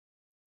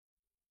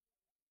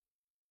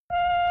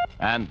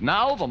And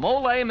now the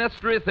Molle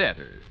Mystery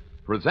Theater,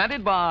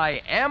 presented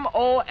by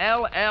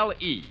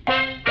M-O-L-L-E.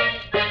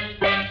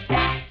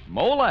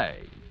 Molle,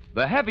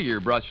 the heavier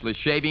brushless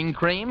shaving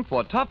cream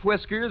for tough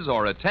whiskers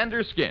or a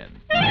tender skin.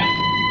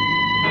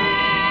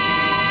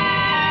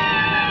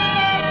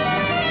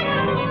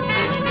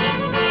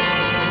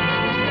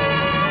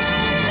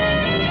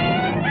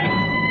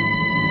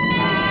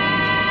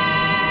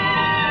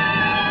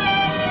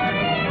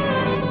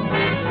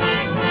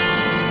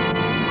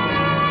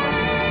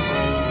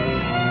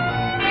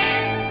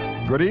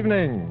 Good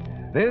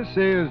evening. This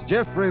is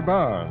Jeffrey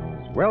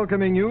Barnes,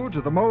 welcoming you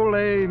to the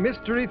Molle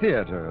Mystery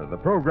Theater, the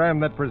program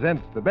that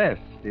presents the best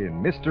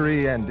in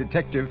mystery and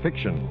detective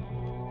fiction.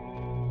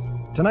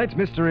 Tonight's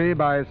mystery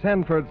by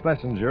Sanford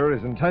Schlesinger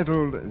is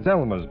entitled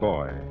Zelma's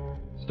Boy.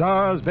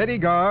 Stars Betty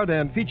Gard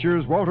and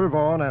features Walter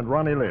Vaughn and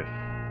Ronnie List.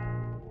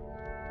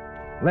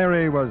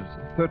 Larry was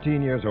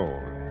 13 years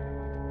old.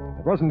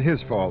 It wasn't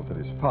his fault that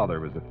his father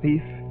was a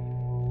thief.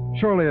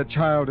 Surely a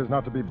child is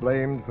not to be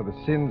blamed for the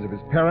sins of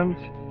his parents,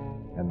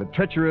 and the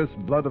treacherous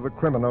blood of a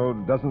criminal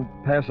doesn't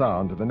pass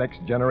on to the next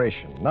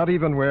generation, not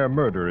even where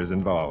murder is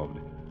involved.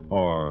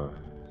 Or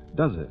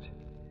does it?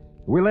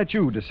 We'll let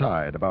you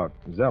decide about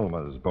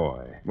Zelma's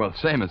Boy. Well,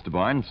 say, Mr.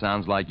 Barnes,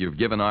 sounds like you've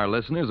given our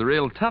listeners a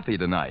real toughie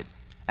tonight.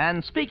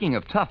 And speaking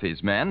of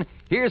toughies, men,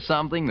 here's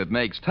something that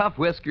makes tough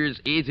whiskers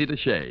easy to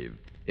shave.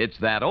 It's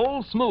that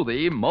old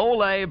smoothie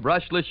Molle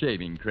brushless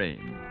shaving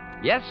cream.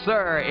 Yes,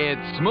 sir,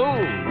 it's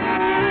smooth.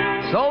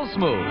 So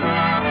smooth.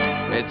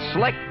 It's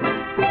slick.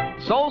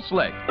 So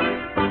slick.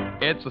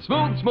 It's the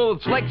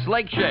smooth,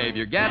 slick shave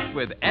you get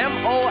with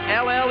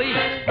M-O-L-L-E.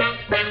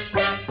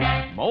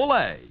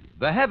 Molle,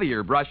 the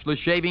heavier brushless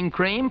shaving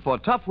cream for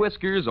tough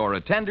whiskers or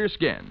a tender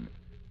skin.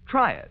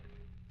 Try it.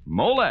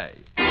 Molle.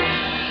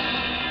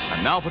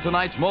 And now for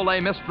tonight's Molle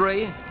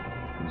mystery,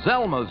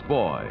 Zelma's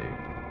Boy,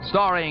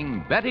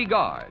 starring Betty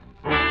Gard.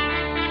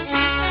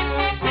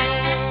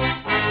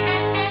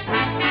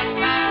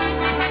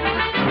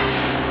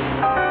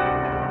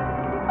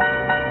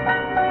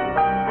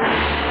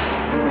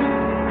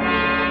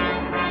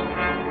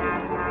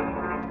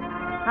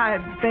 I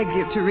beg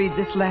you to read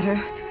this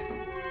letter,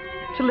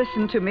 to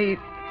listen to me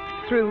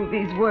through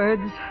these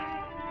words.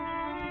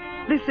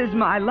 This is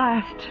my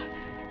last,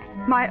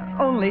 my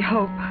only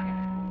hope.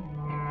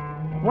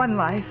 One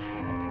life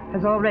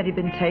has already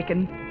been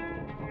taken,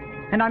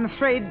 and I'm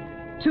afraid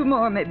 2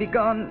 more may be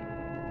gone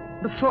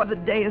before the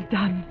day is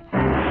done.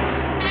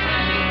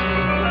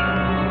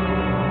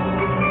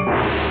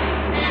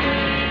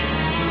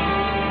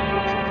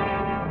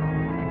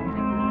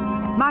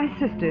 My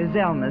sister,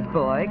 Zelma's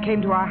boy,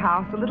 came to our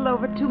house a little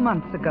over 2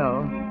 months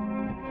ago.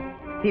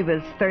 He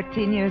was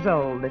 13 years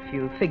old, if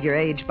you figure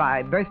age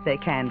by birthday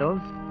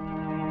candles.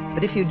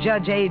 But if you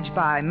judge age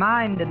by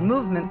mind and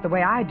movement the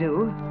way I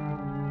do,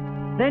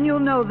 then you'll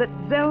know that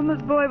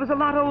Zelma's boy was a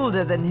lot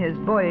older than his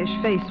boyish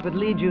face would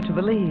lead you to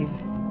believe.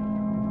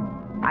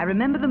 I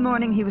remember the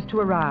morning he was to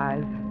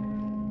arrive.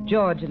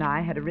 George and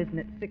I had arisen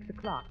at 6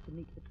 o'clock to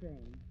meet the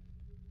train.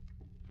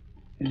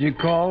 Did you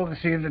call to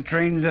see if the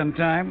train's on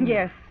time?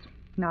 Yes.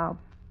 Now,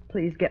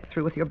 please get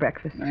through with your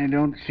breakfast. I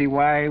don't see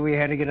why we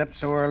had to get up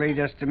so early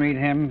just to meet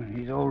him.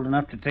 He's old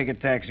enough to take a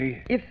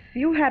taxi. If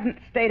you hadn't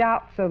stayed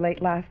out so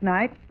late last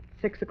night,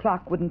 6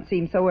 o'clock wouldn't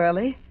seem so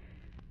early.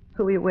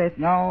 Who are you with?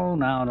 No,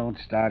 don't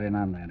start in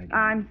on that again.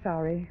 I'm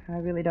sorry. I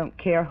really don't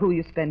care who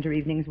you spend your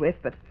evenings with,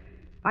 but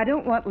I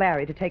don't want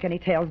Larry to take any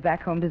tales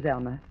back home to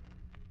Zelma.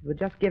 It would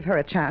just give her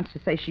a chance to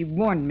say she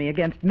warned me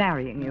against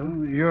marrying you.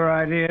 Well, your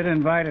idea to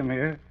invite him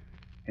here.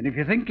 And if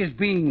you think his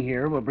being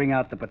here will bring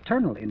out the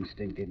paternal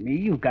instinct in me,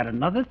 you've got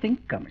another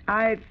think coming.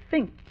 I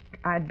think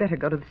I'd better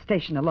go to the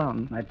station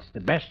alone. That's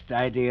the best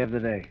idea of the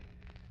day.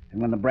 And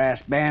when the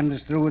brass band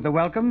is through with the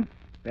welcome,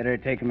 better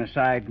take him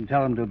aside and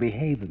tell him to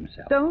behave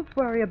himself. Don't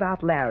worry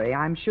about Larry.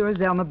 I'm sure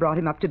Zelma brought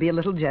him up to be a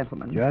little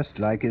gentleman. Just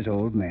like his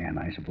old man,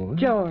 I suppose.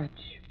 George,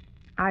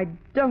 I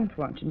don't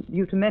want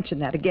you to mention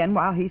that again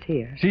while he's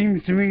here.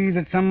 Seems to me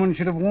that someone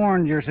should have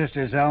warned your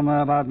sister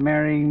Zelma about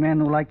marrying men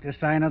who like to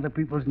sign other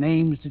people's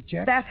names to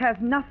checks. That has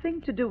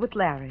nothing to do with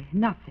Larry.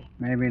 Nothing.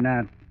 Maybe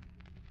not.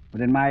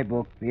 But in my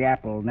book, the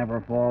apple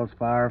never falls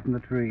far from the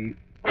tree.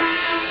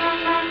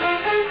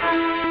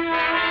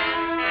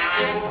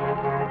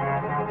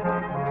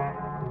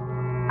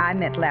 I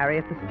met Larry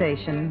at the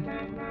station.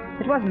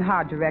 It wasn't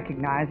hard to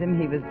recognize him.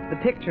 He was the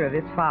picture of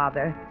his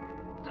father.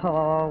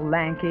 Tall,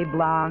 lanky,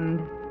 blonde,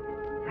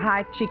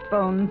 high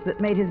cheekbones that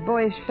made his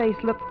boyish face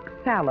look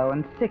sallow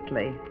and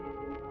sickly.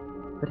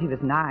 But he was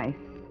nice.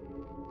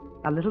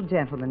 A little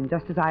gentleman,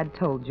 just as I'd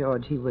told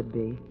George he would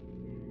be.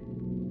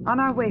 On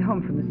our way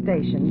home from the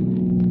station...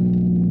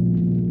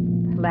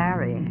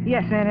 Larry.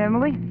 Yes, Aunt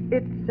Emily?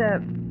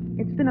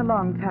 It's been a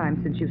long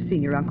time since you've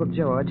seen your Uncle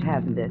George,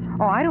 hasn't it?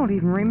 Oh, I don't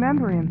even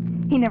remember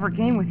him. He never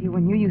came with you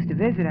when you used to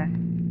visit us.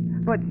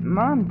 But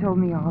Mom told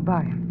me all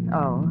about him.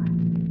 Oh.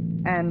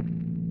 And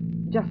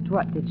just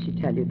what did she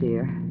tell you,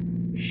 dear?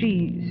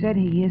 She said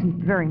he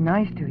isn't very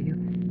nice to you,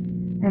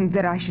 and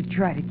that I should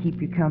try to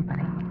keep you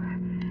company.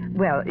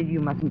 Well, you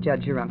mustn't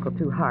judge your uncle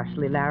too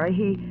harshly,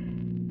 Larry.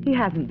 He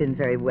hasn't been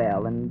very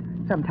well,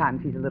 and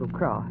sometimes he's a little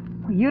cross.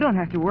 Well, you don't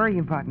have to worry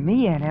about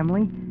me, Aunt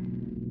Emily.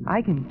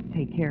 I can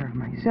take care of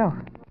myself.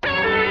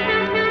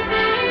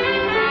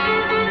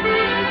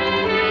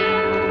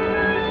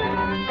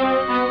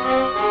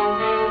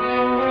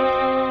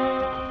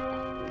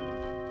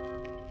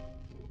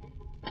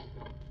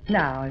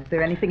 Now, is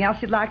there anything else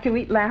you'd like to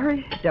eat,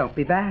 Larry? Don't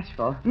be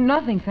bashful.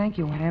 Nothing, thank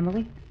you, Aunt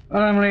Emily.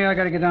 Well, Emily, I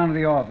got to get down to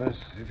the office.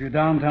 If you're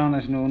downtown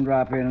this noon,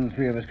 drop in and the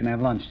three of us can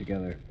have lunch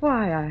together.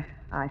 Why,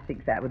 I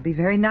think that would be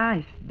very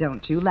nice,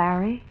 don't you,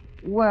 Larry?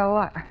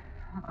 Well,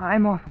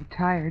 I'm awful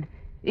tired.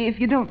 If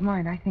you don't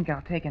mind, I think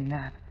I'll take a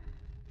nap.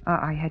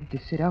 I had to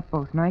sit up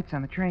both nights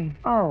on the train.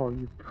 Oh,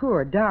 you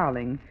poor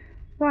darling.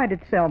 Why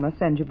did Zelma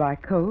send you by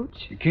coach?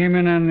 You came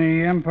in on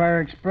the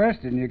Empire Express,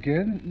 didn't you,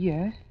 kid?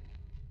 Yes?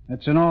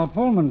 It's an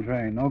all-Pullman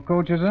train. No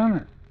coaches on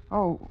it.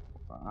 Oh,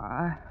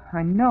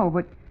 I know,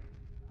 but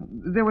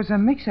there was a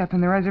mix-up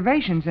in the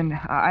reservations, and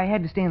I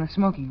had to stay in the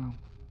smoking room.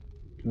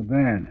 Too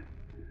bad.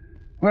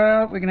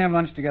 Well, we can have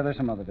lunch together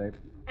some other day.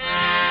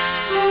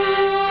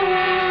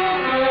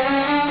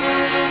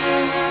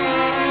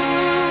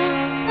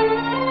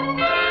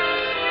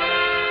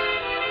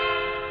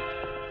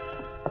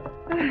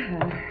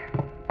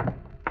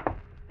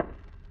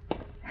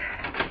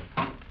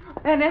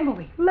 Aunt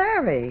Emily.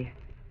 Larry,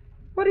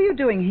 what are you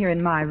doing here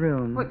in my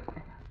room? What?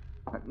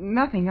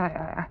 Nothing.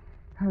 I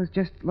was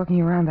just looking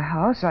around the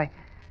house. I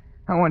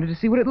wanted to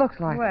see what it looks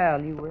like.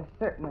 Well, you were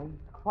certainly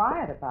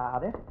quiet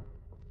about it.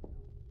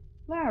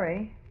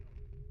 Larry,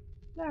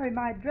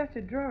 my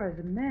dresser drawer is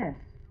a mess.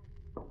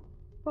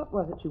 What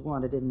was it you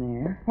wanted in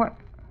there? What?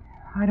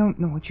 I don't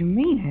know what you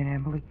mean, Aunt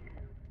Emily.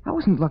 I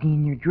wasn't looking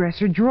in your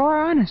dresser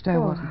drawer. Honest, I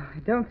wasn't. I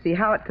don't see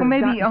how it could Well,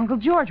 maybe have gotten... Uncle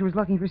George was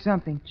looking for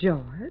something.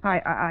 George?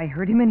 I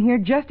heard him in here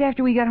just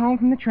after we got home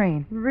from the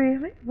train.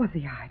 Really? What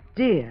the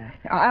idea?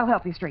 I'll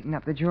help you straighten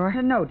up the drawer.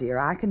 No, dear,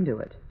 I can do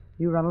it.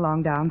 You run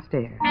along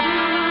downstairs.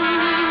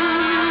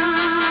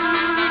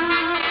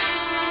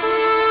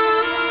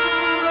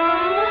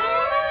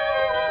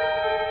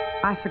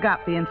 I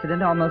forgot the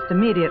incident almost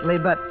immediately,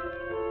 but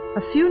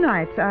a few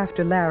nights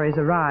after Larry's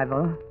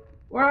arrival...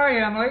 Where are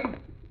you, Emily?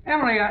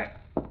 Emily,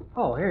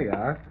 Oh, here you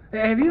are.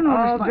 Have you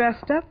noticed All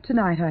dressed up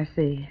tonight, I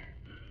see.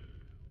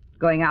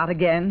 Going out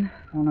again?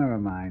 Oh, never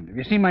mind. Have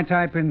you seen my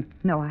tie pin?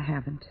 No, I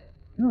haven't.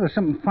 You know, there's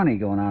something funny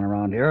going on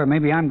around here, or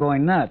maybe I'm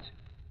going nuts.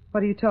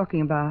 What are you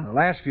talking about? The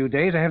last few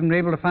days, I haven't been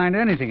able to find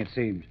anything, it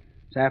seems.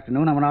 This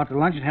afternoon, I went out to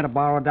lunch and had to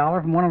borrow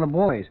 $1 from one of the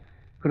boys.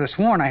 Could have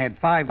sworn I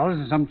had $5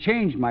 and some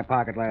change in my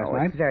pocket last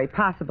night. It's very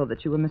possible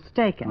that you were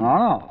mistaken. Oh,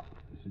 no.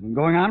 This has been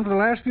going on for the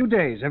last few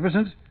days, ever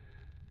since...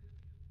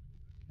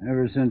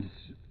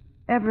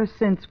 Ever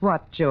since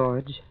what,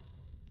 George?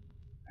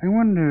 I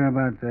wonder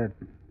about that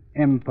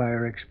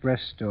Empire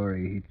Express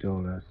story he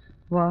told us.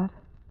 What?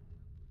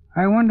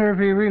 I wonder if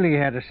he really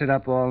had to sit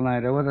up all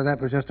night, or whether that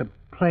was just a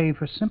play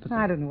for sympathy.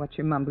 I don't know what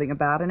you're mumbling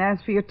about, and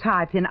as for your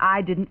tie pin,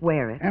 I didn't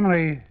wear it.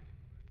 Emily,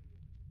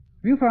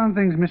 have you found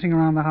things missing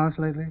around the house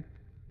lately?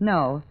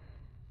 No.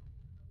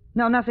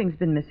 No, nothing's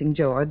been missing,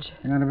 George.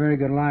 You're not a very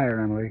good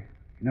liar, Emily.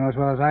 You know as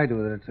well as I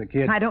do that it's a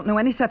kid. I don't know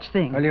any such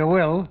thing. Well, you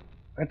will.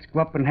 Let's go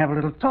up and have a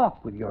little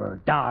talk with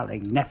your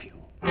darling nephew.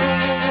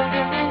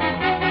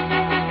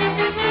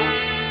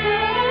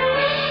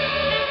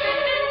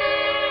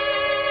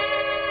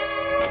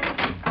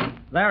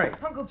 Larry.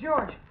 Uncle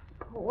George,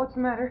 what's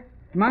the matter?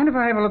 Mind if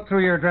I have a look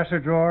through your dresser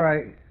drawer?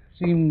 I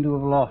seem to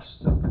have lost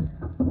something.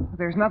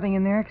 There's nothing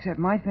in there except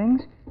my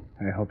things.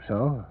 I hope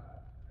so,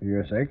 for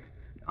your sake.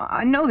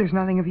 I know there's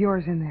nothing of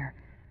yours in there.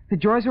 The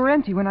drawers were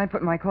empty when I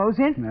put my clothes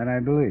in. That I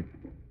believe.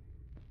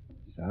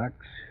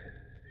 Socks,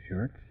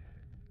 shirts,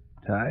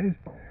 ties.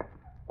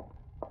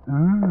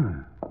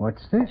 Ah,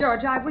 what's this?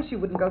 George, I wish you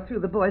wouldn't go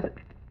through the boys.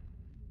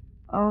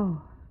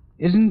 Oh.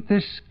 Isn't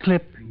this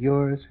clip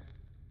yours?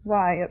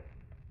 Why,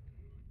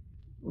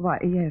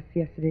 yes,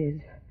 it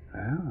is.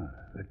 Well,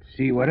 let's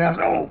see what else.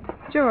 Oh!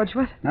 George,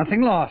 what?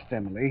 Nothing lost,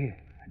 Emily.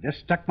 I just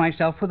stuck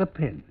myself with a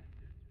pin.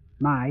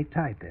 My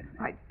tie pin.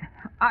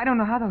 I don't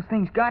know how those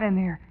things got in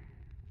there.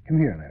 Come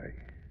here, Larry.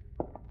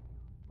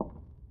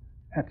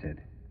 That's it.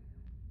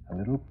 A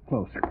little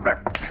closer.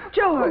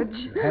 George!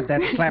 You had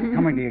that slap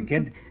coming to you,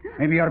 kid.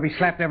 Maybe you ought to be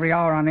slapped every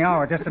hour on the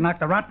hour just to knock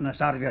the rottenness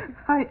out of you.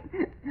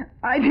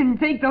 I didn't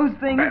take those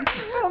things.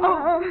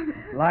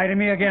 Lie to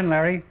me again,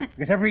 Larry.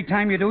 Because every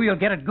time you do, you'll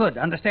get it good.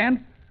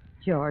 Understand?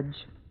 George,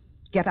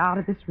 get out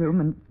of this room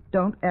and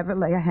don't ever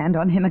lay a hand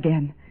on him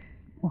again.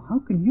 Well, how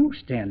can you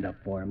stand up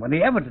for him when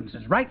the evidence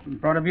is right in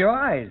front of your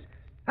eyes?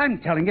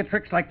 I'm telling you,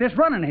 tricks like this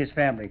run in his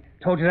family.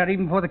 Told you that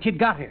even before the kid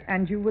got here.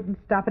 And you wouldn't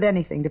stop at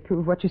anything to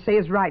prove what you say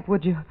is right,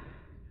 would you?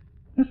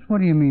 Just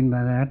what do you mean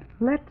by that?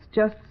 Let's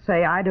just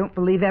say I don't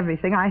believe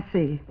everything I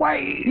see. Why?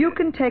 You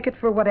can take it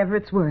for whatever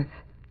it's worth.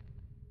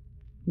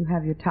 You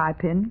have your tie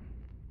pin.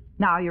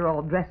 Now you're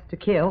all dressed to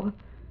kill.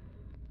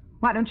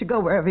 Why don't you go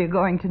wherever you're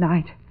going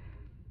tonight?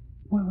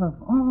 Well,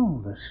 of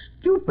all the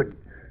stupid...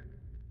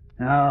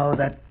 Oh,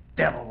 that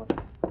devil.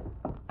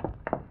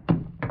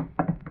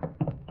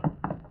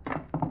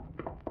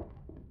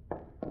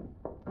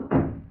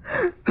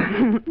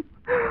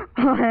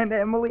 Oh, Aunt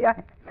Emily,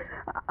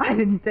 I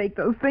didn't take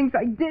those things.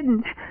 I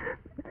didn't.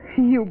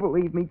 You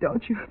believe me,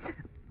 don't you?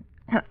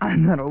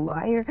 I'm not a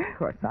liar. Of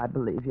course I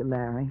believe you,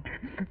 Larry.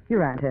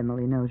 Your Aunt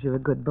Emily knows you're a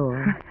good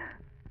boy.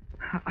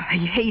 I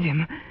hate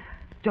him.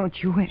 Don't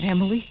you, Aunt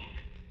Emily?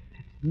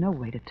 No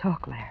way to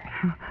talk, Larry.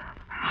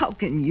 How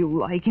can you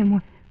like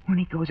him when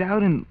he goes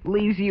out and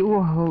leaves you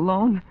all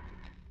alone?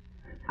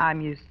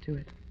 I'm used to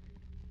it.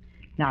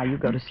 Now you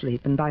go to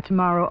sleep, and by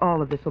tomorrow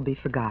all of this will be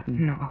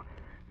forgotten.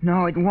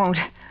 No, it won't.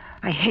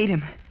 I hate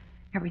him.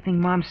 Everything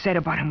Mom said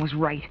about him was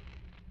right.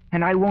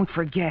 And I won't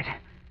forget.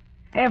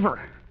 Ever.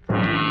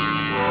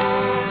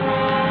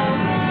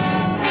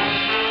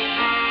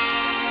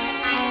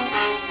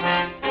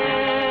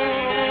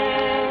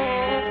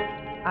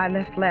 I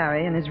left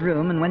Larry in his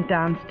room and went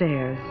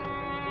downstairs.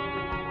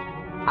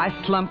 I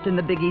slumped in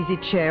the big easy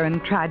chair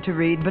and tried to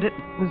read, but it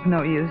was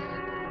no use.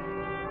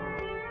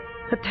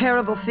 A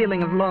terrible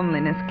feeling of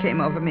loneliness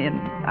came over me, and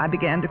I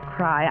began to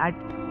cry. I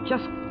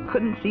just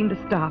couldn't seem to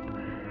stop.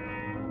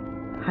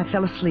 I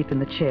fell asleep in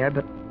the chair,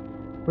 but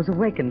was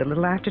awakened a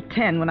little after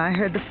 10 when I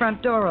heard the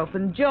front door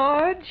open.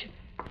 George?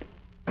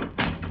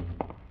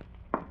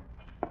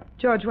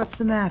 George, what's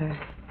the matter?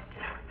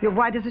 You're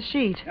white as a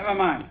sheet. Never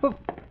mind. Well,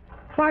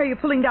 why are you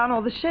pulling down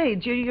all the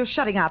shades? You're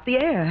shutting out the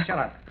air. Shut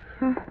up.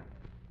 Huh?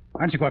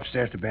 Why don't you go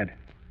upstairs to bed?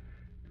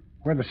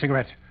 Where are the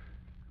cigarettes?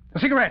 The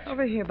cigarettes!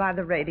 Over here by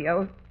the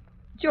radio.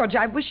 George,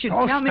 I wish you'd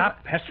tell me... Oh,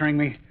 stop pestering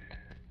me.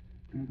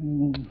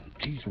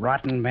 These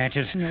rotten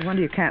matches. No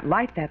wonder you can't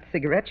light that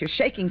cigarette. You're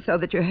shaking so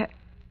that your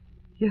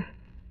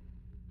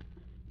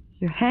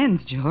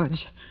hands,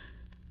 George.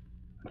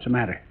 What's the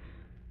matter?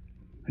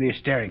 What are you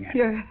staring at?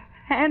 Your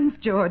hands,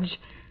 George.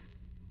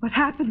 What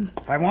happened?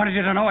 If I wanted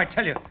you to know, I'd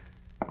tell you.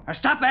 Now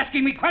stop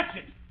asking me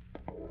questions.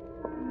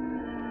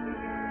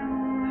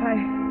 I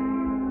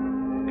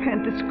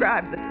can't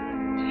describe the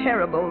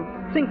terrible,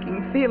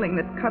 sinking feeling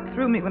that cut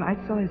through me when I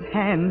saw his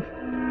hands.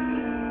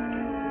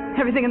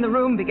 Everything in the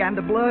room began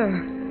to blur,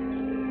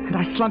 and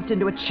I slumped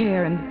into a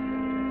chair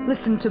and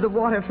listened to the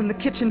water from the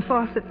kitchen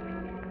faucet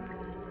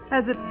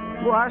as it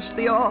washed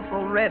the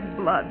awful red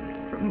blood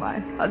from my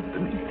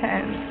husband's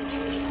hands.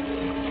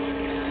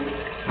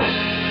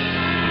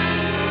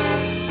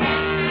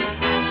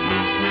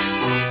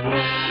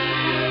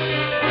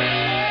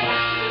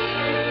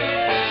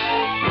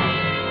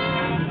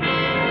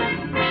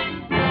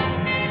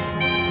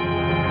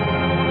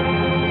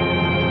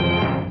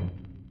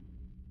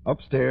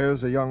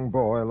 Upstairs, a young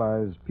boy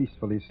lies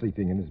peacefully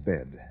sleeping in his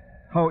bed.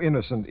 How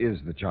innocent is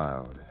the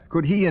child?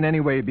 Could he in any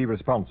way be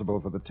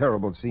responsible for the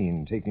terrible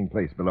scene taking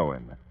place below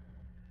him?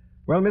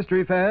 Well,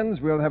 mystery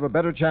fans, we'll have a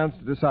better chance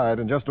to decide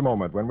in just a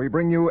moment when we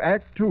bring you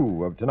Act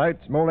 2 of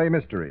tonight's Molle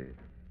Mystery.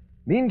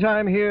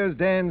 Meantime, here's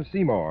Dan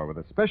Seymour with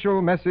a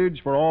special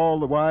message for all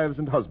the wives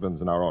and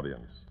husbands in our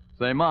audience.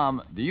 Say,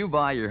 Mom, do you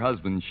buy your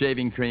husband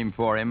shaving cream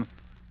for him?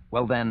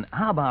 Well, then,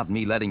 how about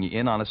me letting you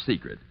in on a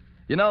secret?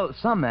 You know,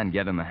 some men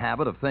get in the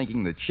habit of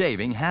thinking that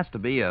shaving has to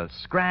be a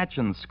scratch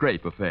and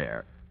scrape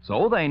affair,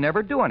 so they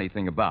never do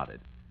anything about it.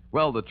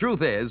 Well, the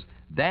truth is,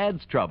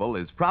 Dad's trouble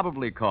is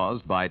probably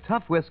caused by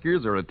tough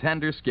whiskers or a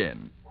tender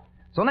skin.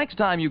 So next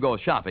time you go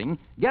shopping,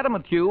 get him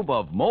a tube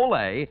of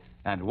Molle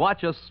and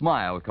watch a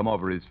smile come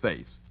over his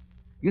face.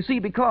 You see,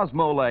 because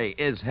Molle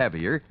is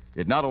heavier,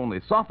 it not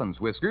only softens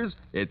whiskers,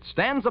 it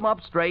stands them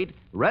up straight,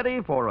 ready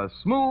for a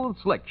smooth,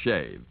 slick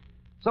shave.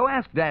 So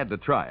ask Dad to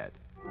try it.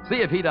 See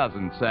if he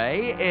doesn't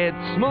say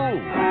it's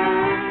smooth.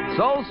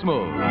 So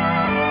smooth.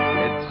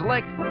 It's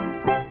slick.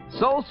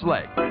 So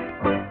slick.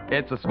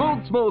 It's a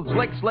smooth,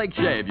 slick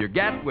shave you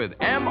get with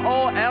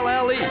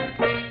M-O-L-L-E.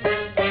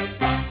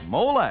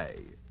 Molle,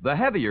 the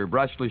heavier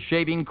brushless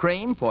shaving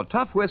cream for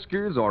tough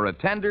whiskers or a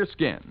tender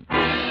skin.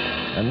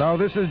 And now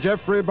this is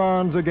Jeffrey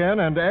Barnes again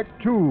and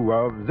Act 2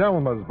 of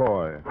Zelma's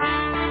Boy.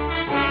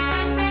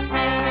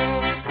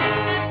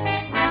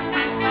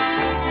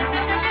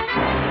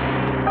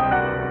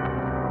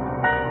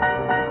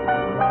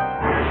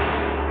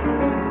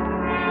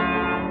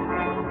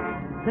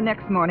 The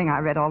next morning, I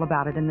read all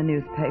about it in the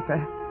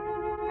newspaper.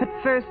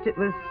 At first, it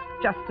was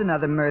just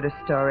another murder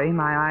story.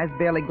 My eyes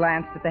barely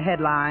glanced at the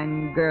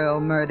headline, Girl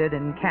Murdered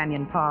in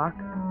Canyon Park.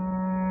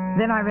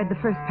 Then I read the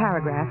first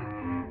paragraph,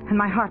 and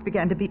my heart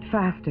began to beat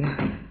faster.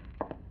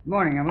 Good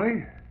morning,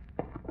 Emily.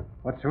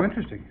 What's so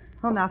interesting?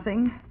 Oh,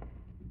 nothing.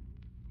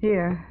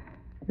 Here,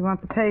 you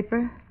want the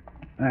paper?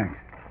 Thanks.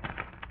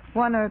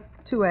 1 or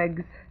 2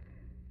 eggs?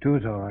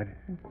 2's all right.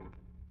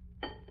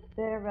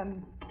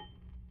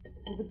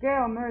 There's a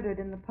girl murdered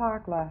in the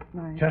park last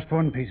night. Just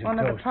one piece of One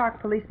toast. of the park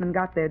policemen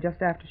got there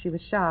just after she was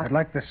shot. I'd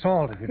like the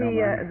salt, if you don't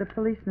mind. The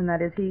policeman,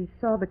 that is, he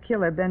saw the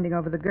killer bending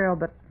over the girl,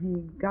 but he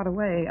got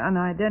away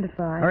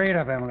unidentified. Hurry it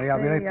up, Emily.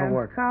 I'll be late for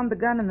work. Found the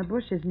gun in the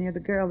bushes near the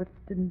girl that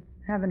didn't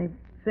have any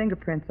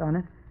fingerprints on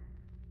it.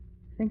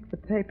 I think the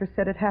paper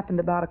said it happened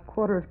about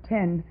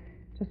 9:45,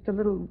 just a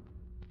little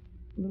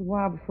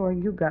while before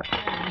you got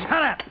there.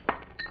 Shut up!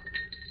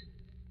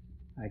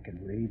 I can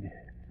read.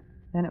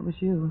 Then it was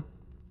you.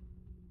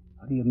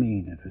 What do you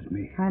mean it was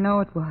me? I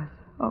know it was.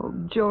 Oh,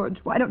 George,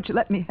 why don't you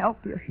let me help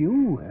you?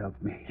 You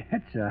help me.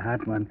 That's a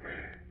hot one.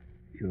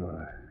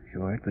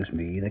 Sure, it was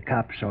me. The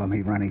cops saw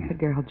me running. The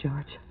girl,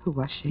 George. Who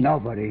was she?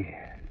 Nobody.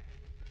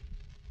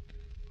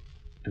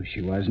 Who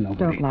she was,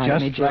 nobody. Don't lie to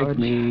me, Just like George.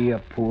 me, a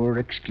poor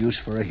excuse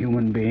for a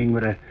human being,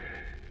 but a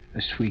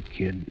sweet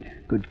kid.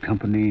 Good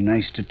company,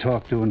 nice to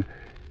talk to, and...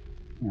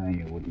 Well,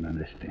 you wouldn't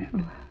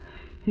understand.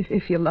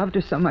 If you loved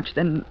her so much,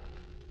 then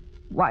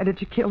why did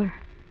you kill her?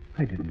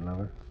 I didn't love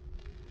her.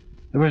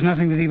 There was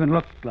nothing that even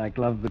looked like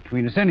love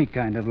between us, any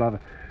kind of love.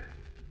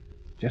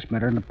 Just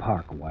met her in the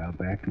park a while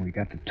back, and we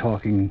got to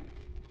talking.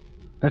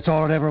 That's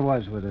all it ever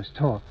was with us,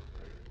 talk.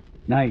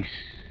 Nice,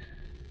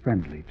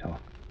 friendly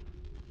talk.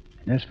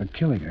 And as for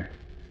killing her,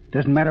 it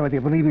doesn't matter whether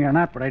you believe me or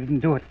not, but I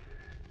didn't do it.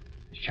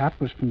 The shot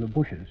was from the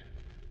bushes.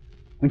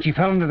 When she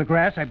fell into the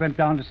grass, I bent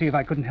down to see if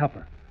I couldn't help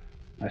her.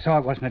 I saw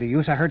it wasn't any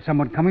use. I heard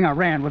someone coming. I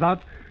ran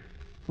without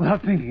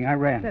thinking. I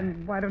ran.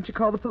 Then why don't you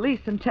call the police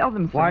and tell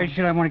them so? Why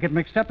should I want to get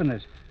mixed up in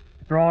this?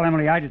 After all,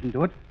 Emily, I didn't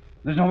do it.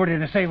 There's nobody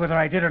to say whether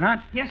I did or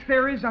not. Yes,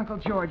 there is, Uncle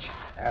George.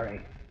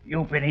 Harry,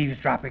 you've been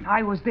eavesdropping.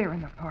 I was there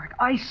in the park.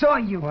 I saw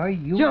you. Why,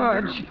 you...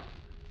 George,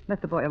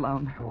 let the boy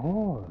alone.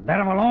 Oh, let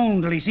him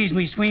alone till he sees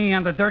me swinging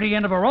on the dirty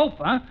end of a rope,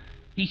 huh?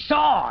 He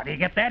saw. Do you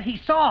get that? He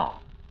saw.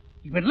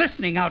 He's been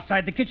listening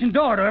outside the kitchen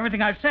door to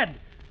everything I've said.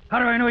 How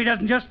do I know he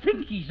doesn't just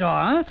think he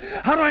saw, huh?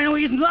 How do I know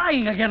he isn't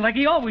lying again like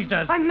he always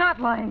does? I'm not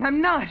lying.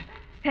 I'm not.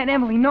 And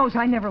Emily knows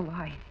I never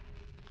lie.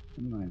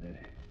 Never mind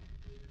that.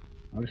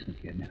 Now listen,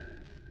 kid.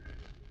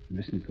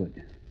 Listen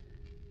good.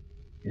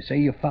 You say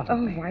you followed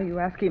me. Why are you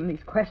asking him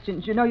these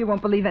questions? You know you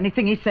won't believe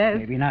anything he says.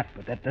 Maybe not,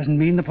 but that doesn't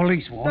mean the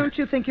police won't. Don't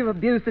you think you've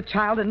abused the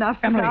child enough?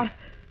 Emily,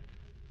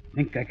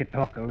 think I could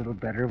talk a little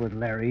better with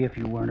Larry if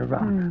you weren't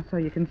around. So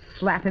you can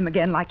slap him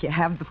again like you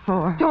have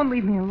before. Don't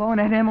leave me alone,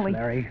 Aunt Emily.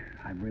 Larry,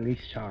 I'm really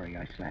sorry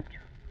I slapped you.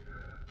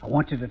 I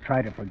want you to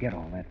try to forget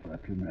all that for a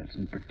few minutes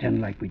and pretend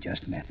like we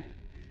just met.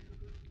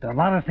 There are a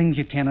lot of things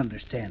you can't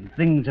understand.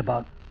 Things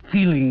about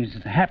feelings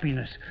and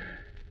happiness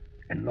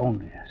and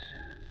loneliness.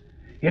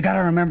 You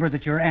gotta remember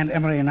that your Aunt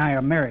Emily and I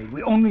are married.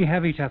 We only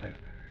have each other.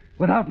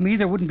 Without me,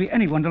 there wouldn't be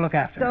anyone to look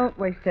after. Don't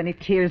waste any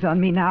tears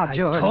on me now,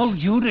 George. I told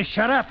you to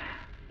shut up.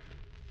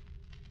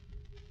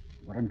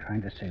 What I'm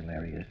trying to say,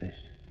 Larry, is this.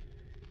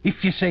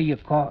 If you say you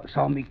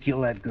saw me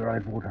kill that girl,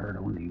 it won't hurt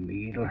only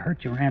me. It'll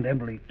hurt your Aunt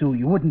Emily, too.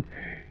 You wouldn't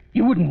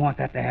want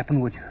that to happen,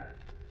 would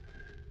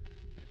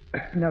you?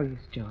 No use,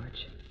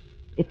 George.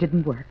 It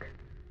didn't work.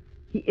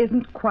 He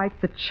isn't quite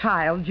the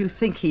child you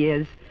think he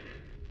is.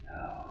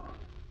 No.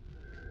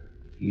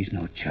 He's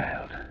no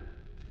child.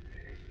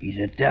 He's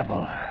a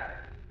devil.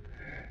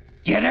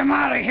 Get him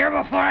out of here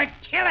before I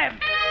kill him!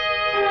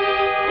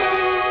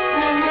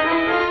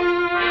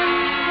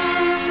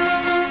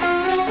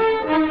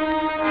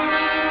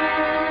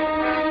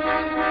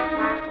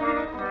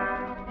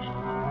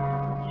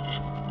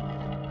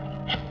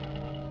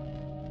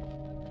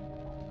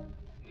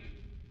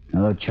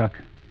 Hello, Chuck.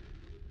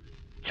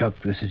 Chuck,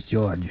 this is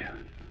George.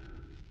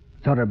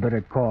 Thought I'd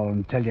better call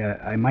and tell you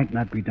I might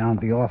not be down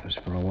at the office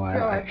for a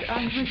while.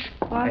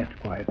 Quiet.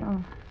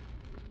 Oh.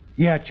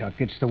 Yeah, Chuck,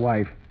 it's the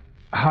wife.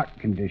 Heart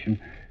condition.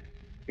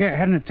 Yeah,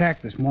 had an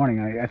attack this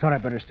morning. I thought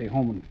I'd better stay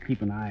home and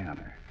keep an eye on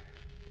her.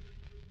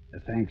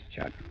 Thanks,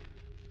 Chuck.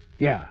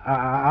 Yeah,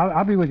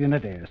 I'll be with you in a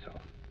day or so.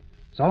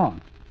 So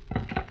long.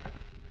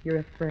 You're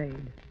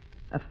afraid.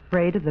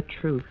 Afraid of the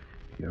truth.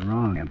 You're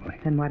wrong, Emily.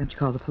 Then why don't you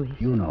call the police?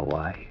 You know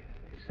why.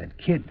 It's that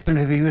kid. And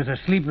if he was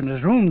asleep in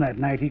his room that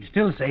night, he'd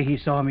still say he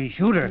saw me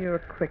shoot her. You're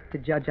quick to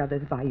judge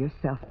others by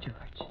yourself,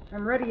 George.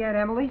 I'm ready, Aunt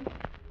Emily.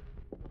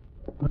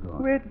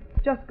 We're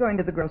just going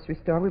to the grocery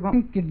store. We I won't...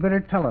 think you'd better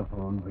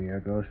telephone for your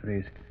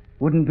groceries.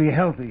 Wouldn't be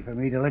healthy for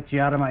me to let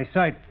you out of my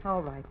sight.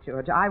 All right,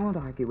 George. I won't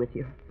argue with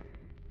you.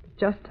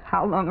 Just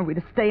how long are we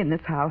to stay in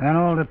this house? That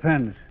all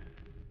depends.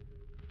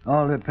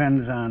 All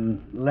depends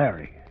on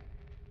Larry.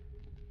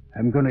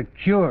 I'm going to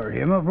cure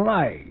him of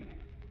lying.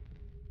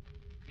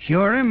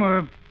 Cure him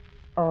or...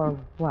 Or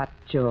what,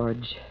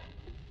 George?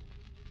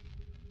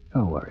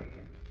 Don't worry.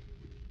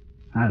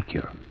 I'll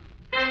cure him.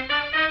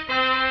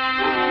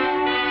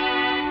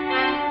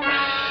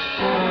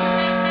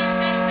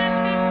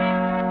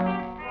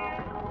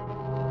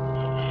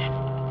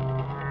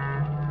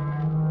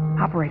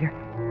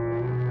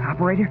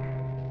 Operator?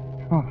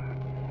 Oh,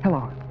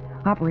 hello.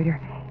 Operator,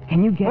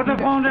 can you get... Put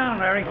the phone down,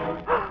 Larry.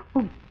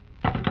 Oh,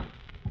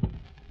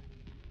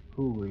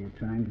 Who were you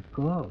trying to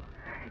call?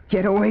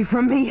 get away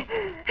from me.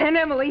 Aunt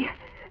Emily.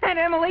 Aunt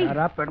Emily. Shut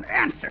up and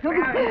answer.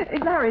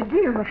 Larry,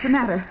 dear, what's the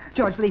matter?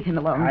 George, leave him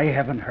alone. I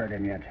haven't heard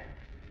him yet.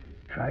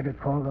 Try to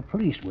call the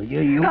police, will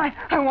you?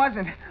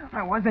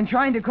 I wasn't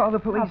trying to call the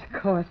police.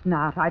 Of course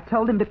not. I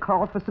told him to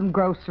call for some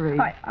groceries.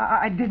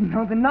 I didn't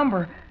know the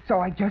number, so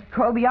I just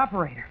called the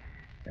operator.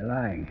 You're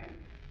lying.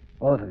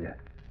 Both of you.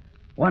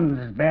 One's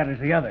as bad as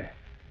the other.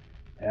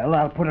 Well,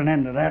 I'll put an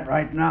end to that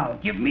right now.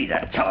 Give me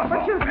that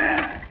telephone.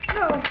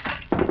 No.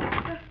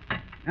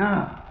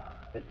 Now,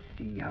 let's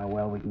see how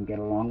well we can get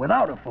along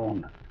without a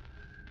phone.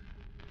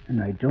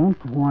 And I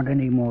don't want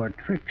any more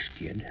tricks,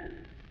 kid.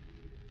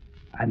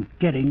 I'm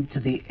getting to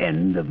the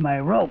end of my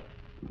rope.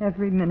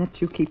 Every minute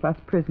you keep us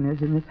prisoners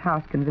in this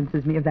house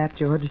convinces me of that,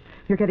 George.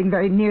 You're getting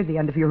very near the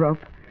end of your rope.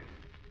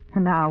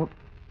 And now,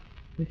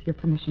 with your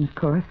permission, of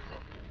course,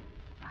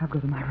 I'll go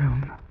to my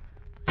room.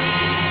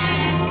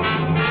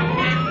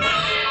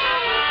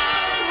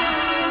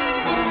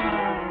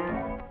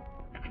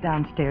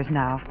 Downstairs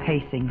now,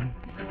 pacing,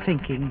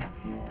 thinking.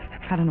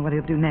 I don't know what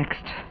he'll do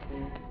next.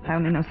 I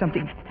only know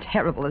something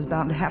terrible is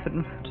bound to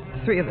happen to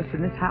the three of us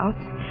in this house.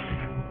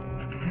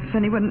 If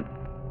anyone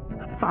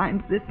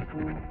finds this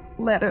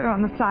letter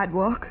on the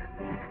sidewalk,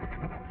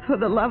 for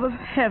the love of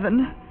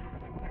heaven,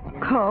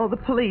 call the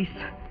police.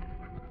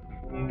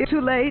 If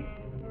too late,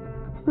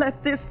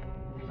 let this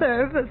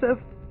serve as a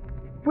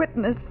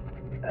witness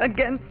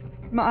against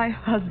my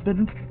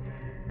husband.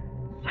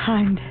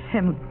 Signed,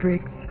 Emily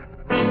Briggs.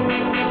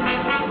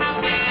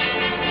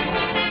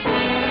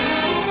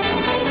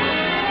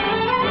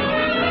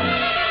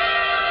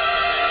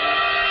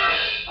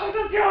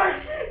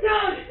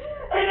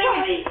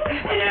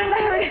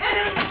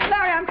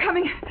 Larry, I'm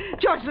coming.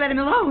 George, let him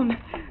alone.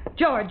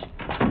 George!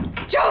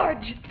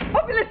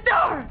 Open this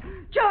door!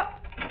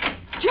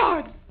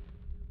 George!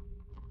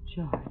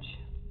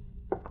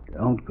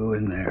 Don't go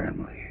in there,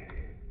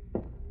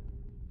 Emily.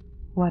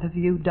 What have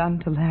you done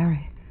to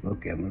Larry?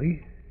 Look,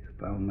 Emily,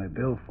 found my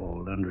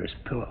billfold under his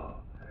pillow.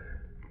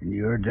 And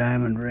your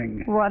diamond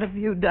ring. What have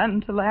you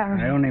done to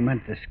Larry? I only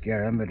meant to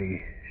scare him, but he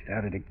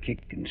started to kick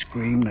and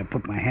scream, and I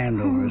put my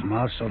hand over his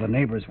mouth so the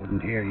neighbors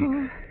wouldn't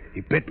hear.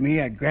 He bit me.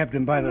 I grabbed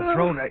him by the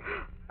throat.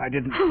 I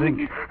didn't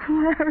think.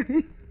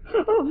 Larry.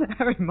 Oh,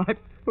 Larry, my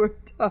poor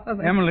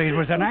darling. Emily, it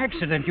was an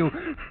accident. You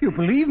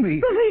believe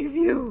me? Believe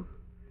you?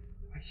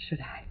 Why should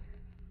I?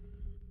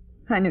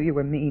 I knew you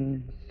were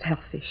mean and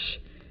selfish.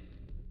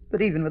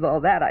 But even with all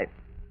that, I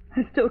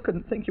still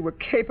couldn't think you were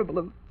capable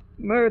of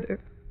murder.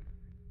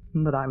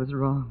 But I was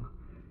wrong.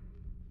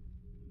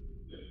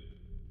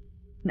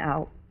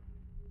 Now,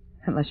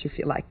 unless you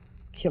feel like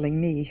killing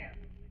me,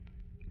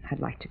 I'd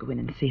like to go in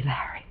and see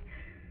Larry.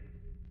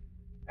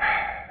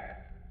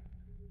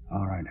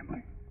 All right,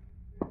 Emily.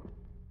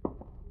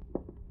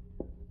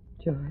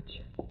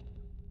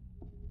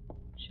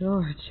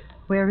 George,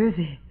 where is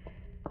he?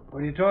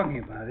 What are you talking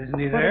about? Isn't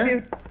he What there?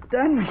 have you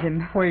done with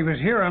him? Well, he was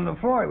here on the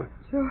floor.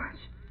 George.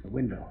 The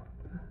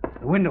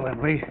window,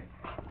 Emily.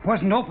 It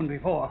wasn't open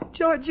before.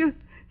 George, you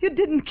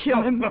didn't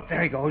kill him. Look,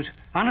 there he goes.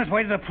 On his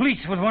way to the police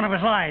with one of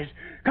his lies.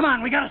 Come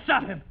on, we gotta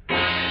stop him.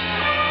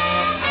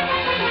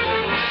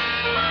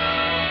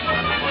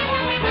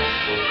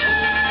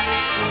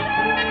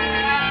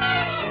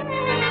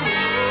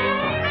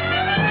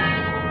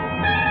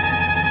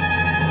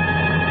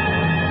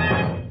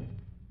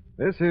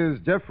 This is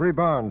Jeffrey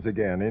Barnes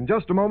again. In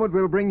just a moment,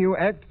 we'll bring you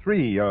Act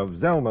 3 of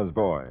Zelma's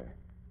Boy.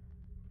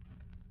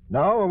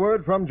 Now, a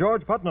word from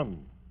George Putnam.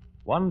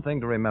 One thing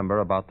to remember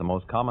about the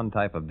most common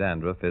type of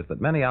dandruff is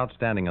that many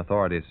outstanding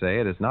authorities say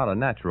it is not a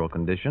natural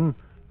condition,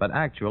 but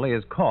actually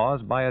is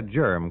caused by a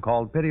germ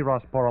called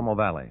Pityrosporum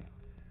ovale.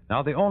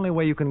 Now, the only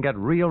way you can get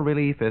real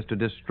relief is to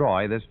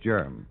destroy this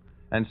germ,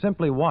 and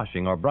simply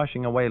washing or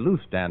brushing away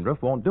loose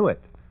dandruff won't do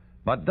it.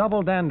 But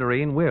double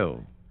danderine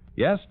will.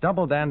 Yes,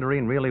 double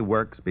danderine really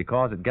works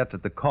because it gets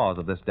at the cause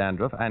of this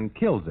dandruff and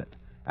kills it.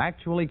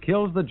 Actually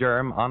kills the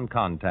germ on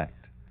contact.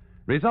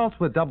 Results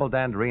with double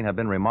danderine have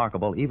been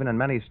remarkable even in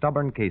many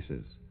stubborn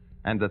cases.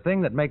 And the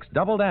thing that makes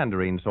double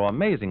danderine so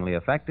amazingly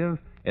effective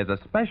is a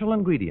special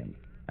ingredient,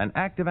 an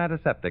active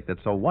antiseptic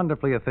that's so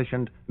wonderfully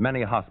efficient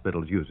many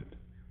hospitals use it.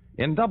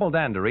 In double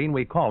danderine,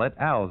 we call it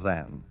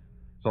Alzan.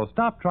 So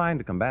stop trying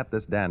to combat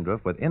this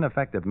dandruff with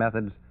ineffective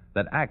methods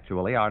that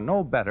actually are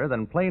no better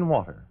than plain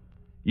water.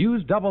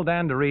 Use double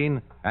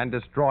danderine and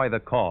destroy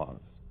the cause.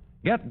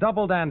 Get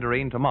double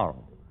danderine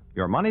tomorrow.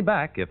 Your money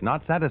back if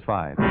not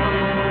satisfied.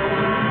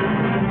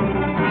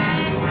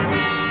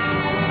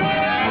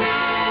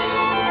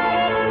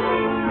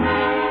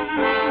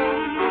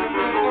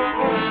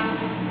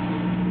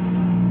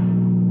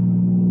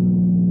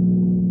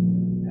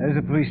 There's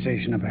a police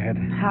station up ahead.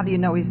 How do you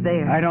know he's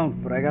there? I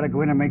don't, but I gotta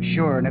go in and make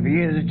sure. And if he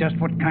is, just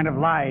what kind of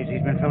lies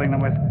he's been filling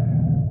them with.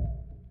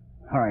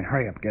 All right,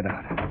 hurry up, get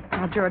out.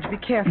 Now, George, be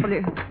careful.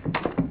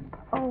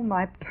 Oh,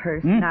 my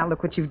purse. Now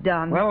look what you've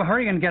done. Well,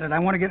 hurry and get it. I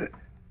want to get it.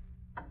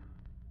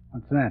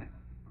 What's that?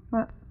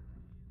 Well,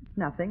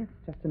 nothing.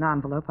 It's just an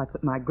envelope I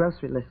put my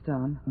grocery list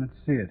on. Let's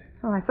see it.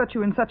 Oh, I thought you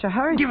were in such a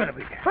hurry. Give it to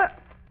me. What?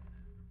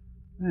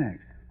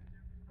 Thanks.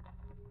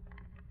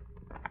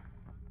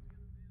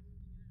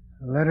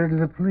 A letter to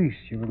the police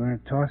you were going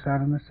to toss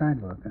out on the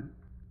sidewalk, huh?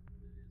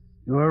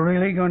 You were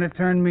really going to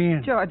turn me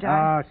in? George,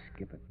 Oh,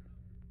 skip it.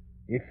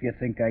 If you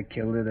think I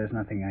killed her, there's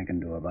nothing I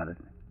can do about it.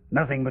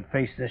 Nothing but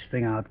face this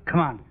thing out. Come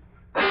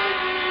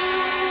on.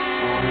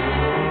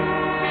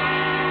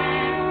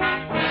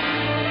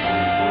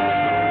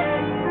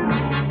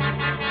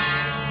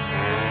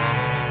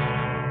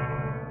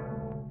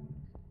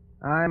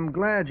 I'm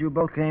glad you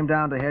both came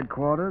down to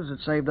headquarters.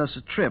 It saved us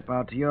a trip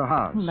out to your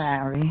house.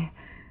 Larry.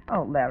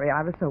 Oh, Larry,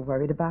 I was so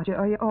worried about you.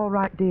 Are you all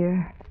right,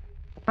 dear?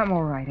 I'm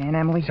all right, Aunt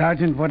Emily.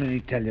 Sergeant, what did he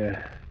tell you?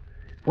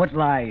 What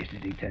lies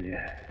did he tell you?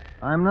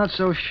 I'm not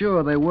so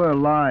sure they were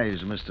lies,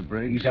 Mr.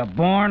 Briggs. He's a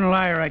born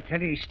liar, I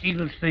tell you. He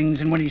steals things,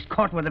 and when he's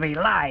caught with them, he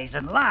lies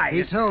and lies.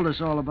 He told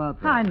us all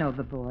about that. I know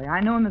the boy. I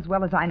know him as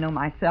well as I know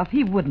myself.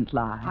 He wouldn't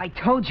lie. I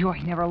told you I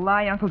never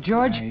lie, Uncle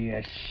George.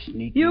 You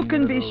sneaky You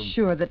can little... be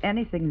sure that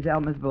anything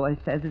Zelma's boy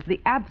says is the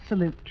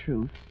absolute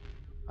truth.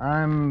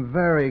 I'm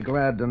very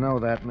glad to know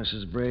that,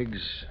 Mrs.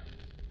 Briggs.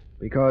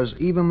 Because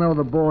even though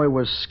the boy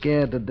was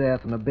scared to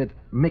death and a bit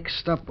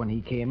mixed up when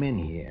he came in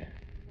here,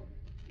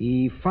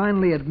 he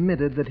finally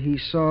admitted that he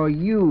saw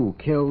you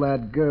kill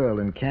that girl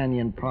in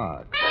Canyon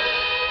Park.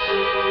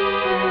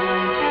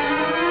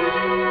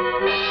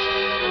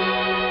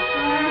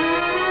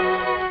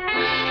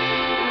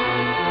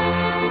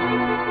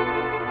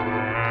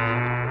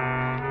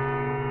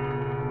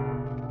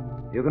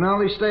 You can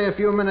only stay a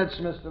few minutes,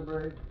 Mr.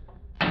 Briggs.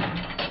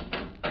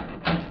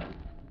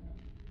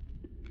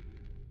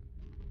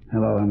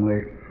 Hello,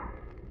 Emily.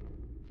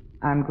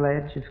 I'm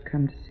glad you've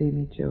come to see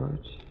me,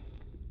 George.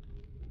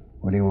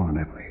 What do you want,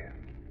 Emily?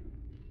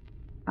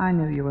 I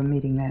knew you were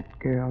meeting that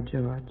girl,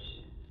 George.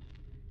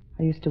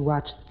 I used to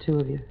watch the two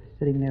of you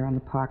sitting there on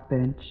the park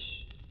bench,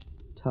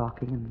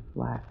 talking and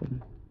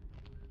laughing.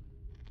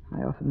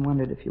 I often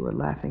wondered if you were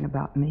laughing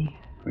about me.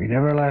 We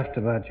never laughed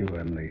about you,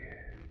 Emily.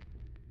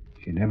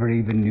 She never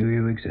even knew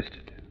you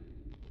existed.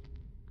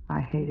 I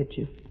hated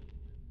you.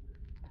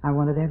 I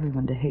wanted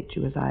everyone to hate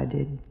you as I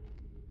did.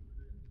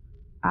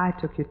 I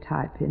took your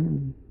tie pin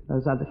and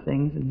those other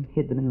things and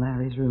hid them in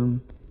Larry's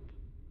room.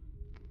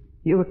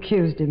 You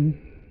accused him,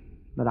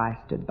 but I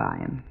stood by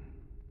him.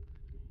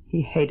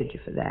 He hated you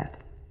for that,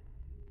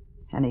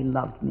 and he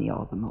loved me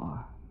all the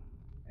more.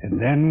 And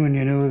then when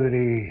you knew that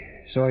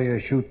he saw you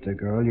shoot the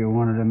girl, you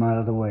wanted him out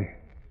of the way.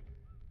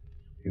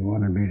 You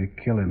wanted me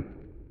to kill him.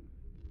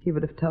 He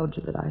would have told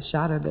you that I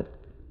shot her, but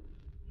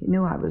he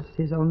knew I was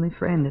his only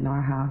friend in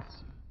our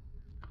house.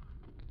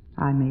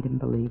 I made him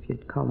believe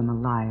you'd call him a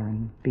liar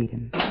and beat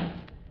him.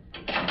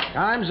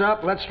 Time's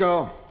up. Let's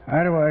go.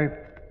 Right away.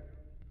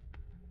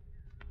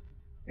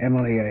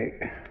 Emily,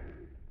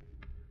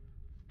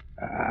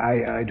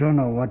 I don't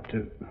know what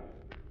to...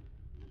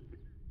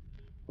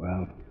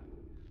 Well,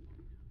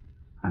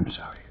 I'm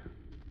sorry.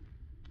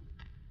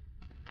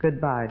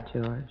 Goodbye,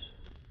 George.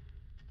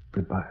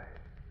 Goodbye,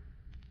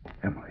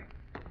 Emily.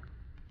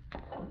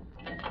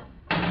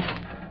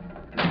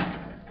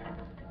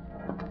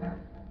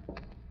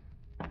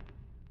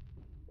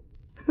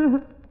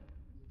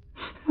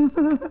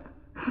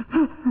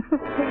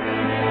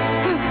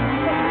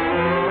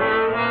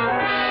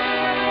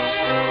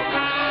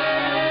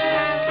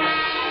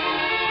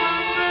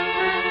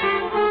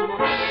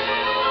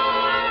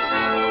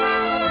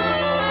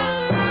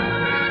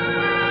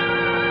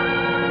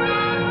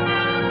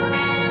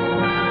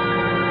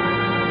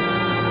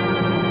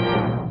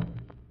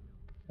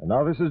 And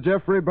now this is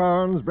Jeffrey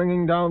Barnes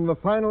bringing down the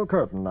final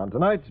curtain on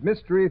tonight's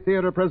Mystery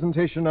Theater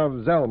presentation of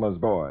Zelma's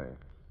Boy.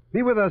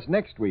 Be with us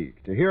next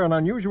week to hear an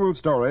unusual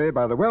story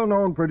by the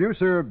well-known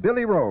producer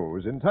Billy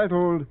Rose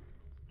entitled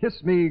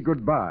Kiss Me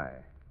Goodbye.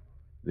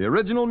 The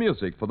original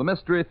music for the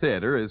Mystery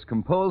Theater is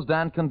composed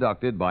and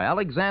conducted by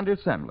Alexander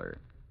Semler.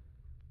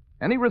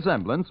 Any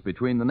resemblance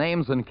between the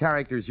names and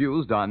characters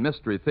used on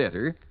Mystery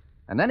Theater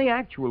and any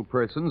actual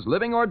persons,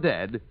 living or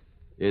dead,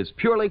 is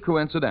purely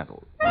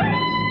coincidental.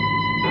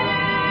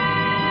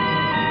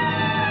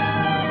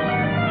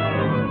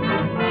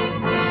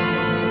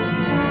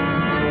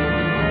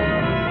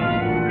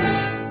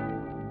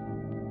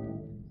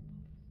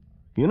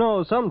 You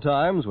know,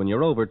 sometimes when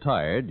you're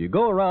overtired, you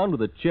go around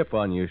with a chip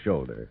on your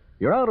shoulder.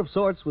 You're out of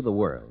sorts with the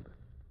world.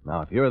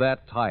 Now, if you're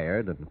that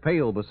tired and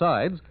pale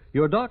besides,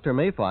 your doctor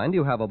may find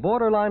you have a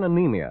borderline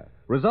anemia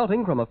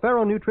resulting from a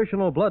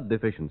ferronutritional blood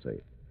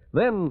deficiency.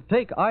 Then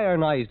take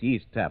ironized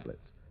yeast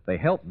tablets. They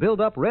help build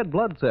up red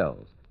blood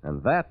cells,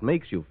 and that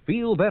makes you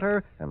feel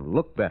better and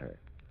look better.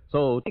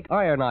 So take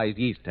ironized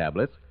yeast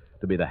tablets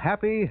to be the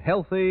happy,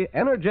 healthy,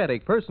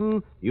 energetic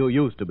person you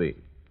used to be.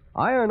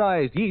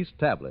 Ironized yeast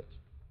tablets.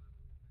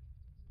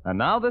 And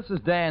now this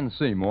is Dan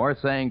Seymour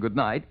saying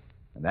goodnight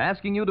and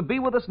asking you to be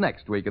with us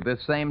next week at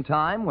this same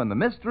time when the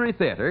Mystery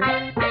Theater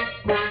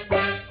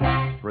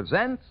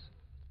presents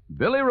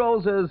Billy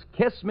Rose's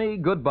Kiss Me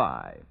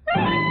Goodbye.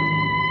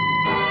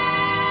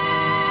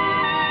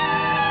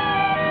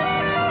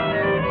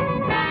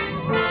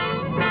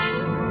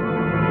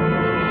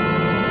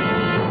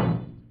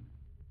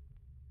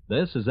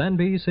 This is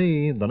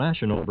NBC, the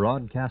national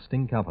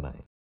broadcasting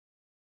company.